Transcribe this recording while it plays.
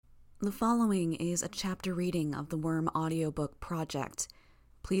The following is a chapter reading of the Worm audiobook project.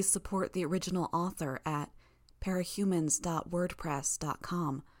 Please support the original author at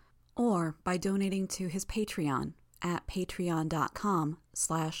parahumans.wordpress.com or by donating to his Patreon at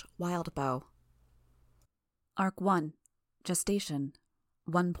patreon.com/wildbow. Arc 1, Gestation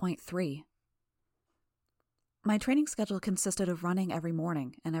 1.3. My training schedule consisted of running every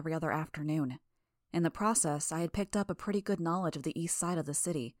morning and every other afternoon. In the process, I had picked up a pretty good knowledge of the east side of the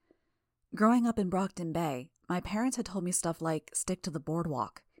city. Growing up in Brockton Bay, my parents had told me stuff like stick to the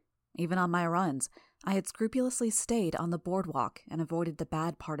boardwalk. Even on my runs, I had scrupulously stayed on the boardwalk and avoided the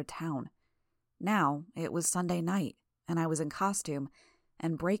bad part of town. Now, it was Sunday night, and I was in costume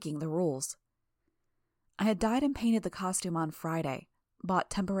and breaking the rules. I had dyed and painted the costume on Friday, bought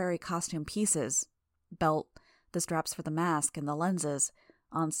temporary costume pieces, belt, the straps for the mask, and the lenses,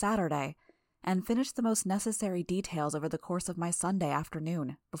 on Saturday, and finished the most necessary details over the course of my Sunday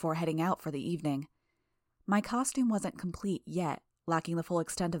afternoon before heading out for the evening. My costume wasn't complete yet, lacking the full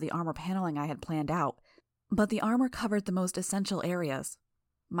extent of the armor paneling I had planned out, but the armor covered the most essential areas: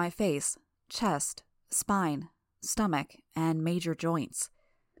 my face, chest, spine, stomach, and major joints.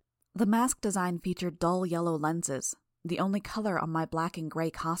 The mask design featured dull yellow lenses, the only color on my black and gray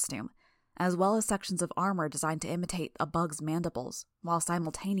costume, as well as sections of armor designed to imitate a bug's mandibles, while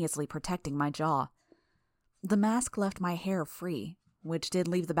simultaneously protecting my jaw. The mask left my hair free, which did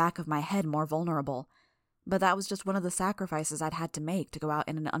leave the back of my head more vulnerable, but that was just one of the sacrifices I'd had to make to go out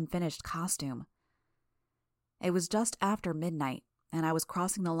in an unfinished costume. It was just after midnight, and I was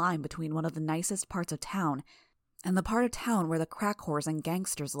crossing the line between one of the nicest parts of town and the part of town where the crack whores and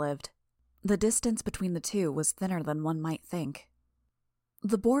gangsters lived. The distance between the two was thinner than one might think.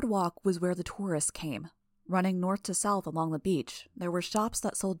 The boardwalk was where the tourists came. Running north to south along the beach, there were shops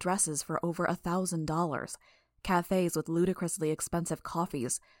that sold dresses for over $1,000, cafes with ludicrously expensive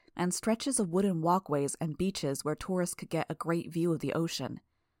coffees, and stretches of wooden walkways and beaches where tourists could get a great view of the ocean.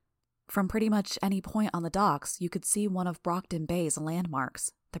 From pretty much any point on the docks, you could see one of Brockton Bay's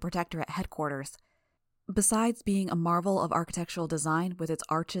landmarks, the Protectorate headquarters. Besides being a marvel of architectural design with its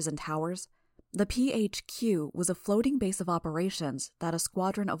arches and towers, the PHQ was a floating base of operations that a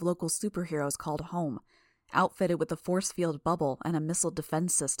squadron of local superheroes called home, outfitted with a force field bubble and a missile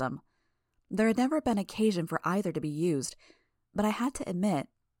defense system. There had never been occasion for either to be used, but I had to admit,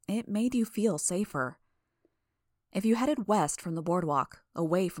 it made you feel safer. If you headed west from the boardwalk,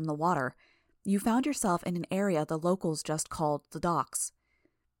 away from the water, you found yourself in an area the locals just called the docks.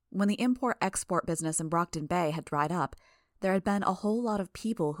 When the import-export business in Brockton Bay had dried up, there had been a whole lot of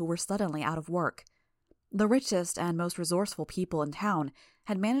people who were suddenly out of work. The richest and most resourceful people in town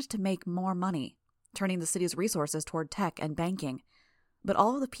had managed to make more money, turning the city's resources toward tech and banking. But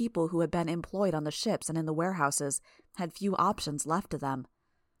all of the people who had been employed on the ships and in the warehouses had few options left to them.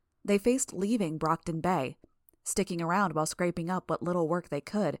 They faced leaving Brockton Bay, sticking around while scraping up what little work they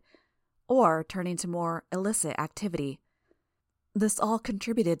could, or turning to more illicit activity. This all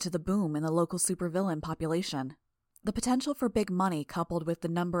contributed to the boom in the local supervillain population. The potential for big money coupled with the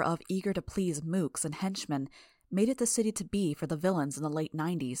number of eager-to-please mooks and henchmen made it the city to be for the villains in the late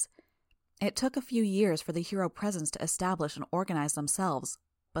 90s. It took a few years for the hero presence to establish and organize themselves,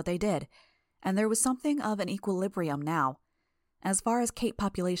 but they did, and there was something of an equilibrium now. As far as Cape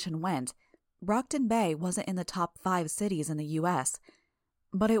population went, Brockton Bay wasn't in the top 5 cities in the U.S.,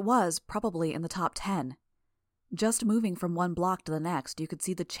 but it was probably in the top 10. Just moving from one block to the next, you could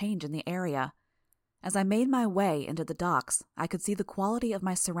see the change in the area. As I made my way into the docks, I could see the quality of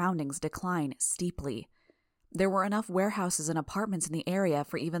my surroundings decline steeply. There were enough warehouses and apartments in the area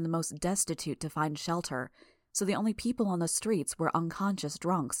for even the most destitute to find shelter, so the only people on the streets were unconscious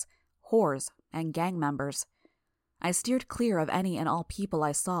drunks, whores, and gang members. I steered clear of any and all people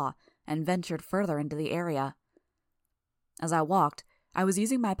I saw and ventured further into the area. As I walked, I was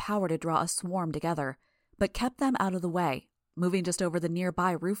using my power to draw a swarm together, but kept them out of the way, moving just over the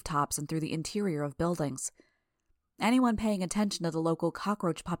nearby rooftops and through the interior of buildings. Anyone paying attention to the local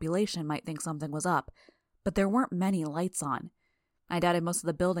cockroach population might think something was up, but there weren't many lights on. I doubted most of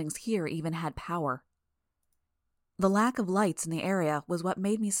the buildings here even had power. The lack of lights in the area was what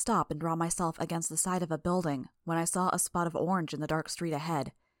made me stop and draw myself against the side of a building when I saw a spot of orange in the dark street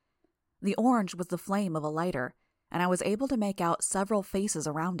ahead. The orange was the flame of a lighter, and I was able to make out several faces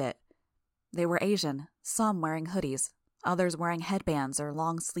around it. They were Asian, some wearing hoodies, others wearing headbands or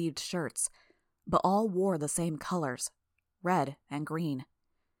long-sleeved shirts, but all wore the same colors, red and green.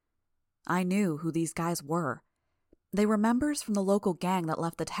 I knew who these guys were. They were members from the local gang that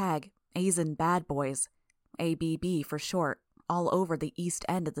left the tag Asian Bad Boys, ABB for short, all over the east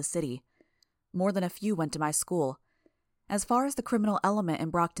end of the city. More than a few went to my school. As far as the criminal element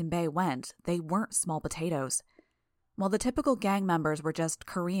in Brockton Bay went, they weren't small potatoes. While the typical gang members were just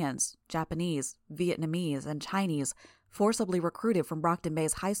Koreans, Japanese, Vietnamese, and Chinese forcibly recruited from Brockton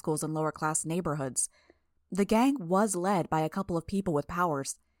Bay's high schools and lower-class neighborhoods, the gang was led by a couple of people with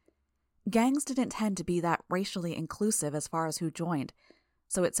powers. Gangs didn't tend to be that racially inclusive as far as who joined,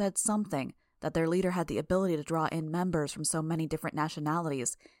 so it said something that their leader had the ability to draw in members from so many different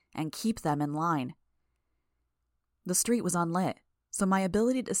nationalities and keep them in line. The street was unlit, so my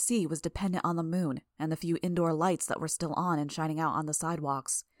ability to see was dependent on the moon and the few indoor lights that were still on and shining out on the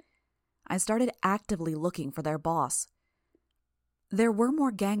sidewalks. I started actively looking for their boss. There were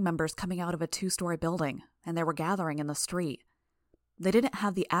more gang members coming out of a 2-story building, and they were gathering in the street. They didn't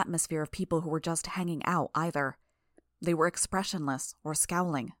have the atmosphere of people who were just hanging out either. They were expressionless or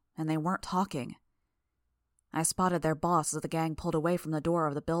scowling, and they weren't talking. I spotted their boss as the gang pulled away from the door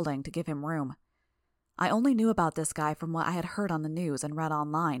of the building to give him room. I only knew about this guy from what I had heard on the news and read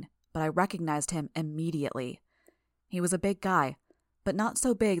online, but I recognized him immediately. He was a big guy, but not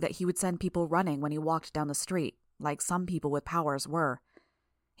so big that he would send people running when he walked down the street, like some people with powers were.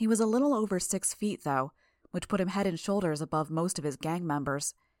 He was a little over 6 feet, though, which put him head and shoulders above most of his gang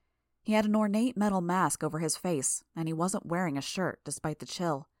members. He had an ornate metal mask over his face, and he wasn't wearing a shirt despite the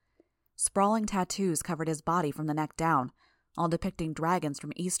chill. Sprawling tattoos covered his body from the neck down, all depicting dragons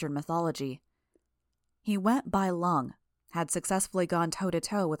from Eastern mythology. He went by Lung, had successfully gone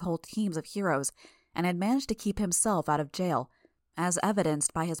toe-to-toe with whole teams of heroes, and had managed to keep himself out of jail, as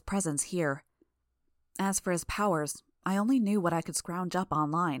evidenced by his presence here. As for his powers, I only knew what I could scrounge up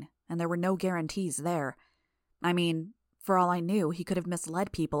online, and there were no guarantees there. I mean, for all I knew, he could have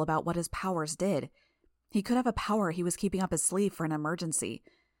misled people about what his powers did. He could have a power he was keeping up his sleeve for an emergency,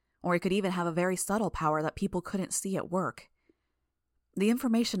 or he could even have a very subtle power that people couldn't see at work. The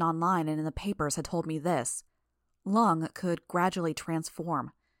information online and in the papers had told me this: Lung could gradually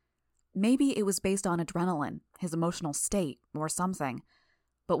transform. Maybe it was based on adrenaline, his emotional state, or something.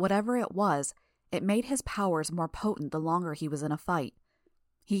 But whatever it was, it made his powers more potent the longer he was in a fight.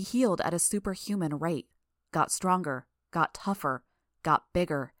 He healed at a superhuman rate, got stronger, got tougher, got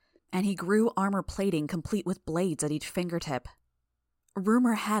bigger, and he grew armor plating complete with blades at each fingertip.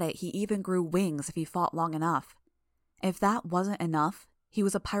 Rumor had it he even grew wings if he fought long enough. If that wasn't enough, he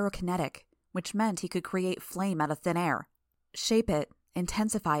was a pyrokinetic, which meant he could create flame out of thin air, shape it,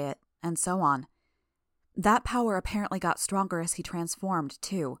 intensify it, and so on. That power apparently got stronger as he transformed,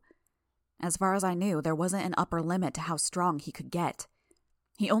 too. As far as I knew, there wasn't an upper limit to how strong he could get.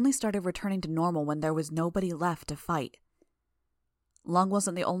 He only started returning to normal when there was nobody left to fight. Lung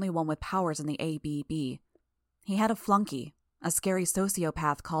wasn't the only one with powers in the ABB. He had a flunky, a scary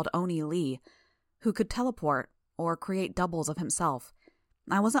sociopath called Oni Lee, who could teleport or create doubles of himself.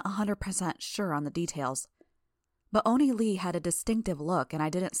 I wasn't 100% sure on the details. But Oni Lee had a distinctive look, and I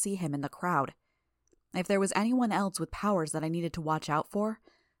didn't see him in the crowd. If there was anyone else with powers that I needed to watch out for,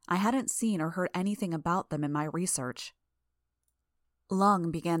 I hadn't seen or heard anything about them in my research.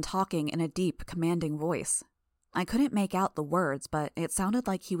 Lung began talking in a deep, commanding voice. I couldn't make out the words, but it sounded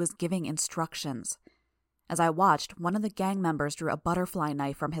like he was giving instructions. As I watched, one of the gang members drew a butterfly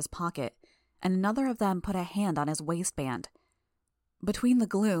knife from his pocket, and another of them put a hand on his waistband. Between the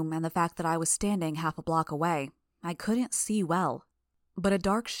gloom and the fact that I was standing half a block away, I couldn't see well, but a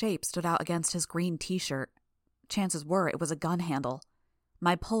dark shape stood out against his green t-shirt. Chances were it was a gun handle.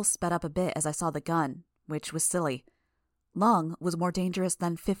 My pulse sped up a bit as I saw the gun, which was silly. Lung was more dangerous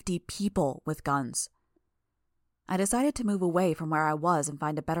than 50 people with guns. I decided to move away from where I was and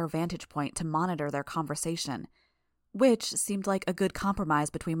find a better vantage point to monitor their conversation, which seemed like a good compromise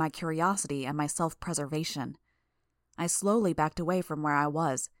between my curiosity and my self-preservation. I slowly backed away from where I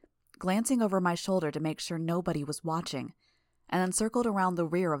was, glancing over my shoulder to make sure nobody was watching, and then circled around the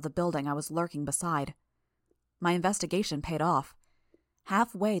rear of the building I was lurking beside. My investigation paid off.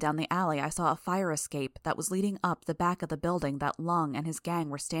 Halfway down the alley, I saw a fire escape that was leading up the back of the building that Lung and his gang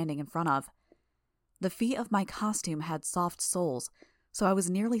were standing in front of. The feet of my costume had soft soles, so I was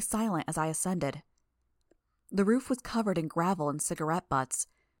nearly silent as I ascended. The roof was covered in gravel and cigarette butts,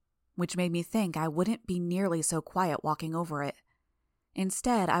 which made me think I wouldn't be nearly so quiet walking over it.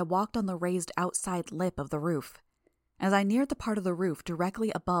 Instead, I walked on the raised outside lip of the roof. As I neared the part of the roof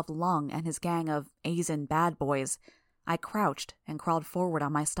directly above Lung and his gang of Asian bad boys, I crouched and crawled forward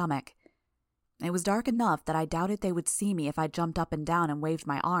on my stomach. It was dark enough that I doubted they would see me if I jumped up and down and waved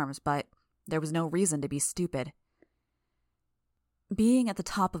my arms, but there was no reason to be stupid. Being at the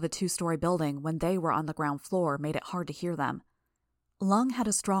top of a 2-story building when they were on the ground floor made it hard to hear them. Lung had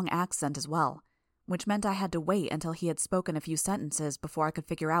a strong accent as well, which meant I had to wait until he had spoken a few sentences before I could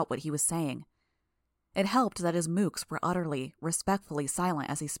figure out what he was saying. It helped that his mooks were utterly, respectfully silent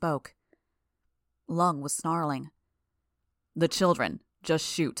as he spoke. Lung was snarling. "The children, just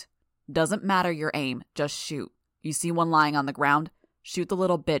shoot. Doesn't matter your aim, just shoot. You see one lying on the ground? Shoot the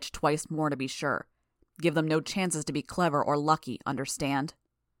little bitch twice more to be sure. Give them no chances to be clever or lucky, understand?"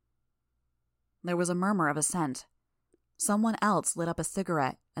 There was a murmur of assent. Someone else lit up a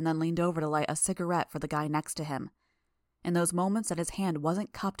cigarette and then leaned over to light a cigarette for the guy next to him. In those moments that his hand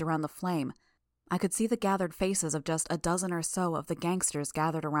wasn't cupped around the flame, I could see the gathered faces of just a dozen or so of the gangsters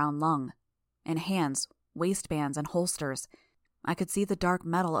gathered around Lung. In hands, waistbands, and holsters, I could see the dark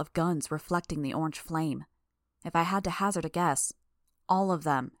metal of guns reflecting the orange flame. If I had to hazard a guess, all of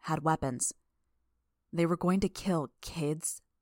them had weapons. They were going to kill kids